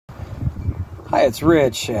Hi, it's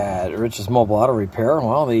Rich at Rich's Mobile Auto Repair.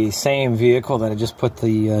 Well, the same vehicle that I just put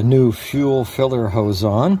the new fuel filler hose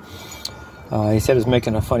on. He said it was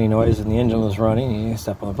making a funny noise and the engine was running. He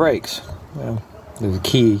stepped on the brakes. Well, the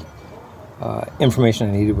key information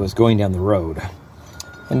I needed was going down the road.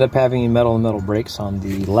 Ended up having metal brakes on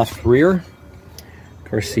the left rear. Of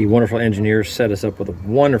course, the wonderful engineers set us up with a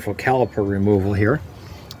wonderful caliper removal here.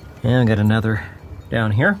 And got another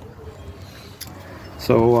down here.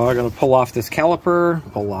 So I'm going to pull off this caliper,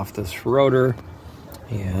 pull off this rotor,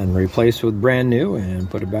 and replace it with brand new and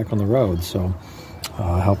put it back on the road. So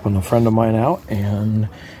helping a friend of mine out and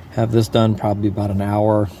have this done probably about an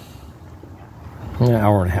hour and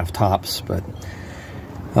a half tops. But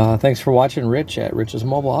thanks for watching. Rich at Rich's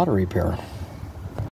Mobile Auto Repair.